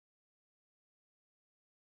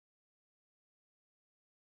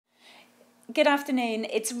Good afternoon.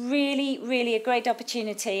 It's really a great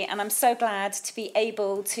opportunity, and I'm so glad to be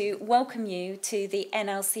able to welcome you to the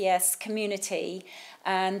NLCS community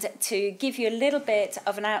and to give you a little bit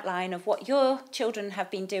of an outline of what your children have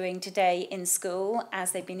been doing today in school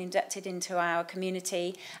as they've been inducted into our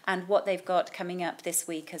community and what they've got coming up this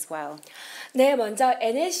week as well. 네, 먼저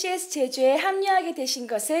NLCS 제주에 합류하게 되신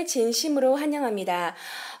것을 진심으로 환영합니다.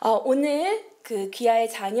 오늘 그 귀하의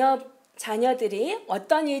자녀들이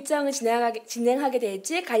어떤 일정을 진행하게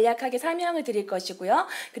될지 간략하게 설명을 드릴 것이고요.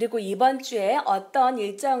 그리고 이번 주에 어떤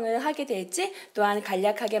일정을 하게 될지 또한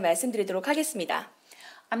간략하게 말씀드리도록 하겠습니다.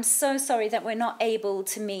 I'm so sorry that we're not able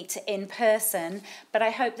to meet in person, but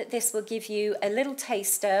I hope that this will give you a little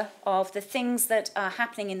taster of the things that are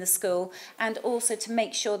happening in the school and also to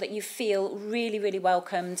make sure that you feel really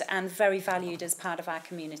welcomed and very valued as part of our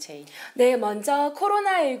community. 네, 먼저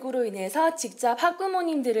코로나19로 인해서 직접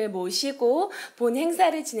학부모님들을 모시고 본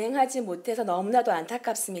행사를 진행하지 못해서 너무나도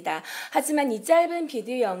안타깝습니다. 하지만 이 짧은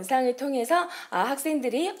비디오 영상을 통해서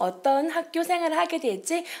학생들이 어떤 학교 생활을 하게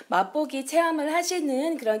될지 맛보기 체험을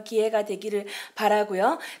하시는 그런 기회가 되기를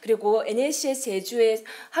바라고요. 그리고 NLCS 제주의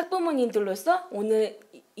학부모님들로서 오늘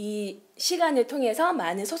이 시간을 통해서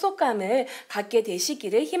많은 소속감을 갖게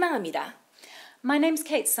되시기를 희망합니다. My name's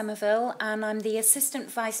Kate Sommerville and I'm the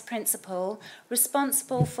Assistant Vice Principal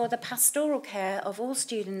responsible for the pastoral care of all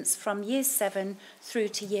students from Year 7 through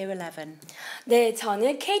to Year 11. 네,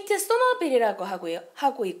 저는 케이트 소머빌이라고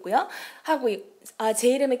하고 있고요. 제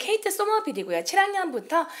이름은 케이트 소머빌이고요.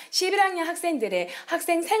 7학년부터 11학년 학생들의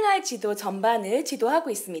학생 생활 지도 전반을 지도하고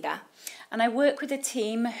있습니다. And I work with a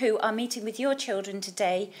team who are meeting with your children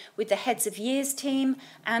today, with the heads of years team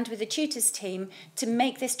and with the tutors team to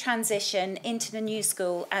make this transition into the new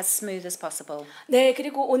school as smooth as possible. 네,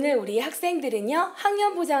 그리고 오늘 우리 학생들은요,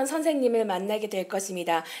 학년부장 선생님을 만나게 될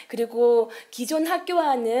것입니다. 그리고 기존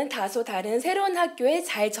학교와는 다소 다른 새로운 학교에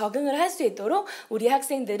잘 적응을 할 수 있도록 우리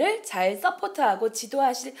학생들을 잘 서포트하고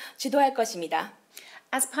지도할 것입니다.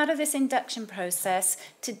 As part of this induction process,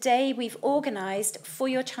 today we've organised for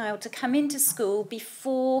your child to come into school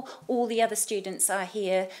before all the other students are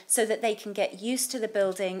here so that they can get used to the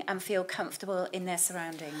building and feel comfortable in their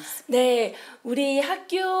surroundings. 네, 우리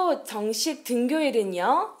학교 정식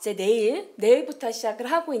등교일은요, 이제 내일부터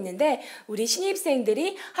시작을 하고 있는데 우리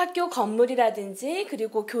신입생들이 학교 건물이라든지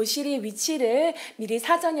그리고 교실의 위치를 미리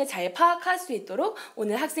사전에 잘 파악할 수 있도록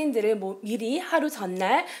오늘 학생들을 미리 하루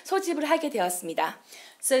전날 소집을 하게 되었습니다.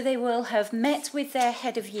 So they will have met with their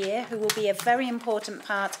head of year, who will be a very important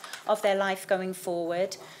part of their life going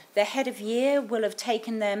forward. The head of year will have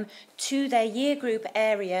taken them to their year group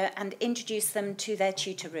area and introduced them to their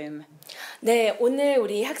tutor room. 네, 오늘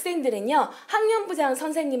우리 학생들은요, 학년부장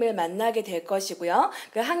선생님을 만나게 될 것이고요.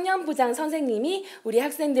 그 학년부장 선생님이 우리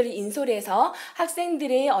학생들을 인솔해서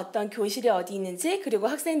학생들의 어떤 교실이 어디 있는지 그리고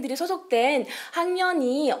학생들이 소속된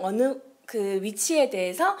학년이 어느 그 위치에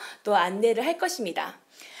대해서 또 안내를 할 것입니다.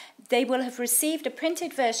 They will have received a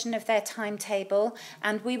printed version of their timetable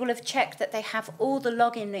and we will have checked that they have all the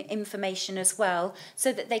login information as well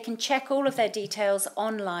so that they can check all of their details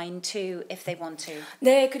online too if they want to.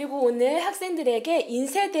 네, 그리고 오늘 학생들에게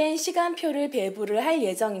인쇄된 시간표를 배부를 할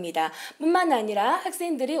예정입니다. 뿐만 아니라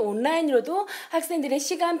학생들이 온라인으로도 학생들의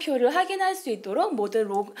시간표를 확인할 수 있도록 모든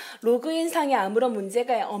로그인상에 아무런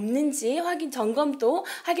문제가 없는지 점검도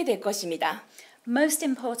하게 될 것입니다. Most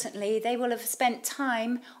importantly, they will have spent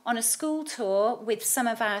time on a school tour with some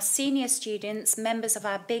of our senior students, members of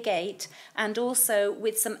our Big 8, and also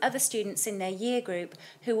with some other students in their year group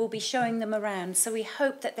who will be showing them around. So we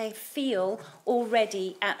hope that they feel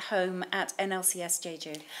already at home at NLCS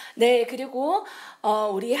Jeju. 네, 그리고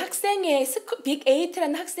우리 학생의 빅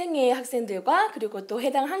 8라는 학생의 학생들과 그리고 또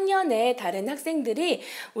해당 학년의 다른 학생들이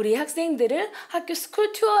우리 학생들을 학교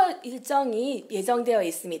스쿨 투어 일정이 예정되어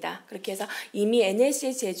있습니다. 그렇게 해서 이미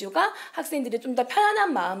NLCS 제주가 학생들이 좀 더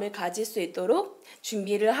편안한 마음을 가질 수 있도록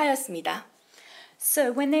준비를 하였습니다.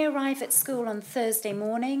 So when they arrive at school on Thursday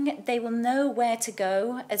morning, they will know where to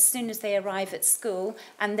go as soon as they arrive at school,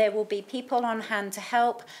 and there will be people on hand to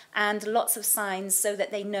help and lots of signs so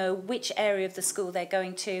that they know which area of the school they're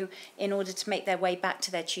going to in order to make their way back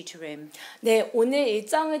to their tutor room. 네, 오늘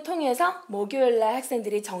일정을 통해서 목요일 날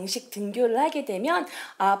학생들이 정식 등교를 하게 되면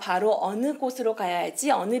바로 어느 곳으로 가야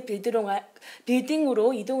할지, 어느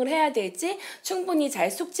빌딩으로 이동을 해야 될지 충분히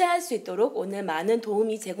잘 숙지할 수 있도록 오늘 많은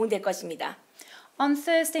도움이 제공될 것입니다. On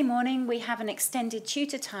Thursday morning, we have an extended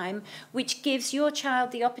tutor time, which gives your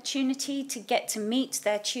child the opportunity to get to meet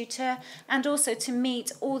their tutor and also to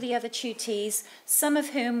meet all the other tutees, some of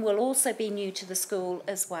whom will also be new to the school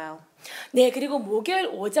as well. 네, 그리고 목요일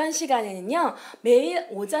오전 시간에는요, 매일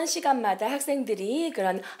오전 시간마다 학생들이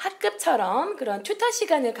그런 학급처럼 그런 튜터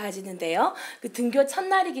시간을 가지는데요. 그 등교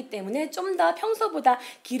첫날이기 때문에 좀 더 평소보다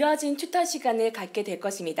길어진 튜터 시간을 갖게 될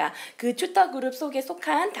것입니다. 그 튜터 그룹 속에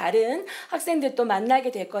속한 다른 학생들도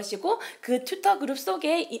만나게 될 것이고, 그 튜터 그룹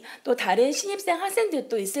속에 또 다른 신입생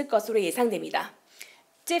학생들도 있을 것으로 예상됩니다.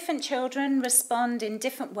 Different children respond in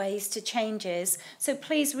different ways to changes, so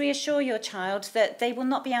please reassure your child that they will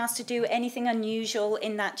not be asked to do anything unusual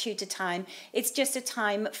in that tutor time. It's just a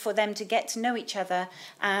time for them to get to know each other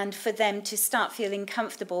and for them to start feeling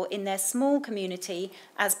comfortable in their small community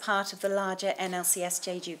as part of the larger NLCS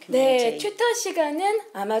Jeju community. 네, 튜터 시간은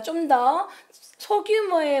아마 좀 더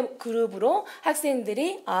소규모의 그룹으로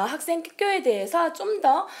학생들이 학생교에 대해서 좀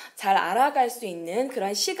더 잘 알아갈 수 있는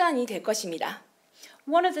그런 시간이 될 것입니다.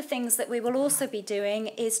 One of the things that we will also be doing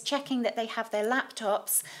is checking that they have their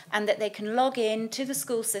laptops and that they can log in to the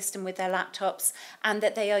school system with their laptops and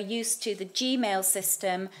that they are used to the Gmail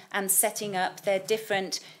system and setting up their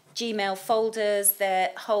different Gmail folders, their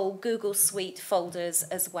whole Google Suite folders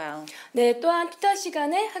as well. 네, 또한 튜터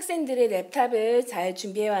시간에 학생들의 랩탑을 잘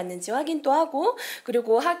준비해 왔는지 확인도 하고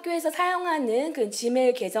그리고 학교에서 사용하는 그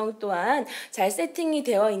지메일 계정 또한 잘 세팅이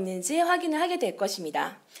되어 있는지 확인을 하게 될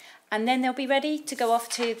것입니다. And then they'll be ready to go off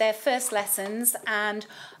to their first lessons and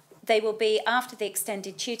they will be, after the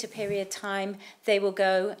extended tutor period time, they will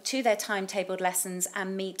go to their timetabled lessons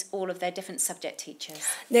and meet all of their different subject teachers.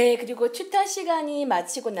 네, 그리고 튜터 시간이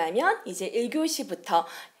마치고 나면 이제 1교시부터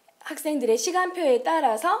학생들의 시간표에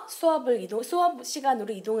따라서 수업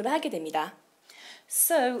시간으로 이동을 하게 됩니다.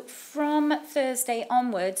 So from Thursday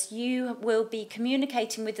onwards, you will be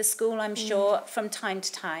communicating with the school, I'm sure, from time to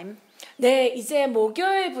time. 네, 이제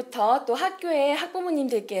목요일부터 또 학교에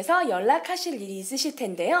학부모님들께서 연락하실 일이 있으실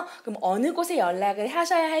텐데요. 그럼 어느 곳에 연락을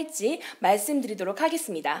하셔야 할지 말씀드리도록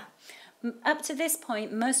하겠습니다. Up to this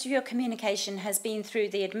point, most of your communication has been through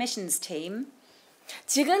the admissions team.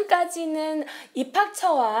 지금까지는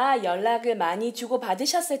입학처와 연락을 많이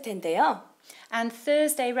주고받으셨을 텐데요. And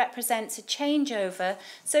Thursday represents a changeover.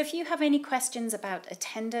 So if you have any questions about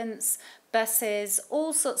attendance, buses,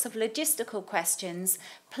 all sorts of logistical questions,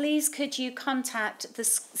 please could you contact the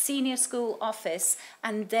senior school office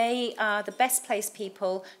and they are the best placed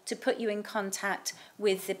people to put you in contact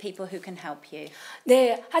with the people who can help you.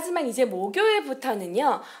 네, 하지만 이제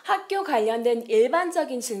목요일부터는요. 학교 관련된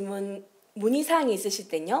일반적인 질문 문의사항이 있으실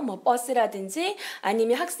때요. 뭐 버스라든지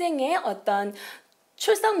아니면 학생의 어떤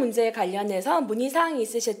출석 문제에 관련해서 문의사항이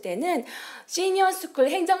있으실 때는 시니어 스쿨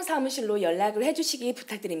행정사무실로 연락을 해주시기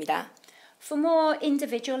부탁드립니다. For more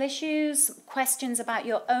individual issues, questions about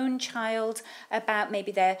your own child, about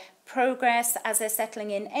maybe their progress as they're settling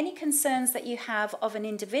in, any concerns that you have of an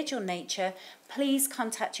individual nature, please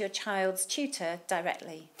contact your child's tutor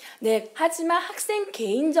directly. 네, 하지만 학생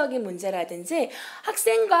개인적인 문제라든지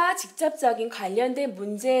학생과 직접적인 관련된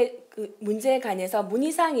문제에 관해서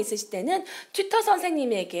문의사항이 있으실 때는 튜터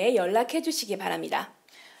선생님에게 연락해 주시기 바랍니다.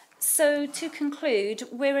 So to conclude,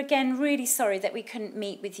 we're again really sorry that we couldn't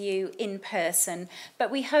meet with you in person,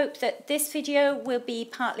 but we hope that this video will be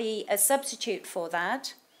partly a substitute for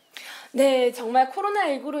that. 네, 정말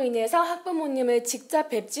코로나19로 인해서 학부모님을 직접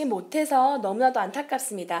뵙지 못해서 너무나도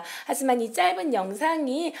안타깝습니다. 하지만 이 짧은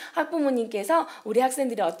영상이 학부모님께서 우리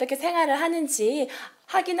학생들이 어떻게 생활을 하는지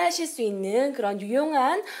확인하실 수 있는 그런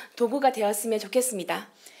유용한 도구가 되었으면 좋겠습니다.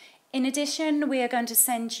 In addition, we are going to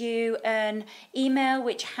send you an email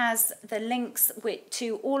which has the links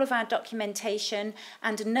to all of our documentation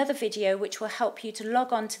and another video which will help you to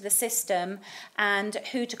log on to the system and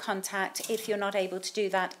who to contact if you're not able to do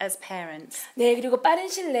that as parents. 네, 그리고 빠른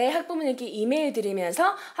시일 내에 학부모님께 이메일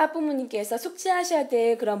드리면서 학부모님께서 숙지하셔야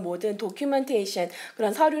될 그런 모든 도큐멘테이션,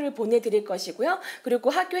 그런 서류를 보내드릴 것이고요. 그리고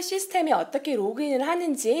학교 시스템에 어떻게 로그인을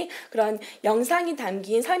하는지 그런 영상이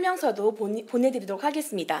담긴 설명서도 보내드리도록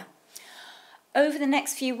하겠습니다. Over the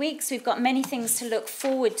next few weeks, we've got many things to look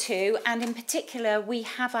forward to, and in particular, we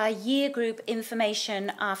have our year group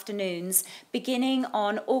information afternoons beginning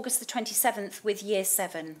on August the 27th with Year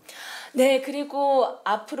 7. 네, 그리고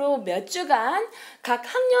앞으로 몇 주간 각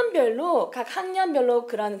학년별로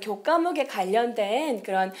그런 교과목에 관련된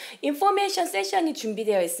그런 인포메이션 세션이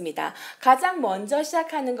준비되어 있습니다. 가장 먼저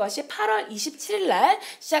시작하는 것이 8월 27일 날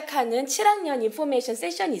시작하는 7학년 인포메이션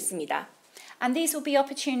세션이 있습니다. And these will be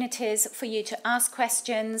opportunities for you to ask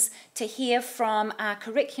questions, to hear from our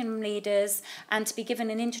curriculum leaders, and to be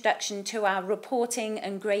given an introduction to our reporting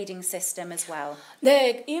and grading system as well.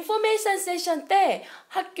 네, 인포메이션 세션 때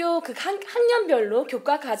학교 그 학년별로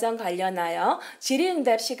교과 과정 관련하여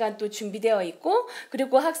질의응답 시간도 준비되어 있고,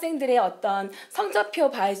 그리고 학생들의 어떤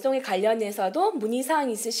성적표 발송에 관련해서도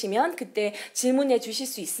문의사항 있으시면 그때 질문해 주실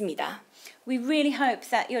수 있습니다. We really hope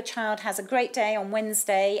that your child has a great day on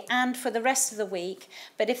Wednesday and for the rest of the week.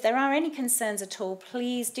 But if there are any concerns at all,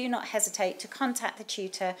 please do not hesitate to contact the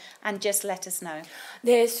tutor and just let us know.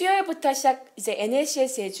 네, 수요일부터 시작 이제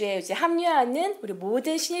NLCS 제주에 이제 합류하는 우리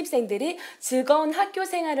모든 신입생들이 즐거운 학교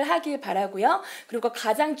생활을 하길 바라고요. 그리고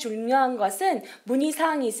가장 중요한 것은 문의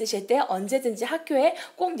사항이 있으실 때 언제든지 학교에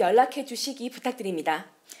꼭 연락해 주시기 부탁드립니다.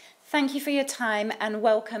 Thank you for your time and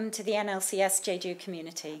welcome to the NLCS Jeju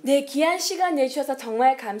community. 네, 귀한 시간 내주셔서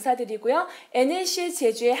정말 감사드리고요. NLCS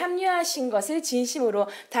제주에 합류하신 것을 진심으로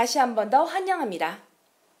다시 한 번 더 환영합니다.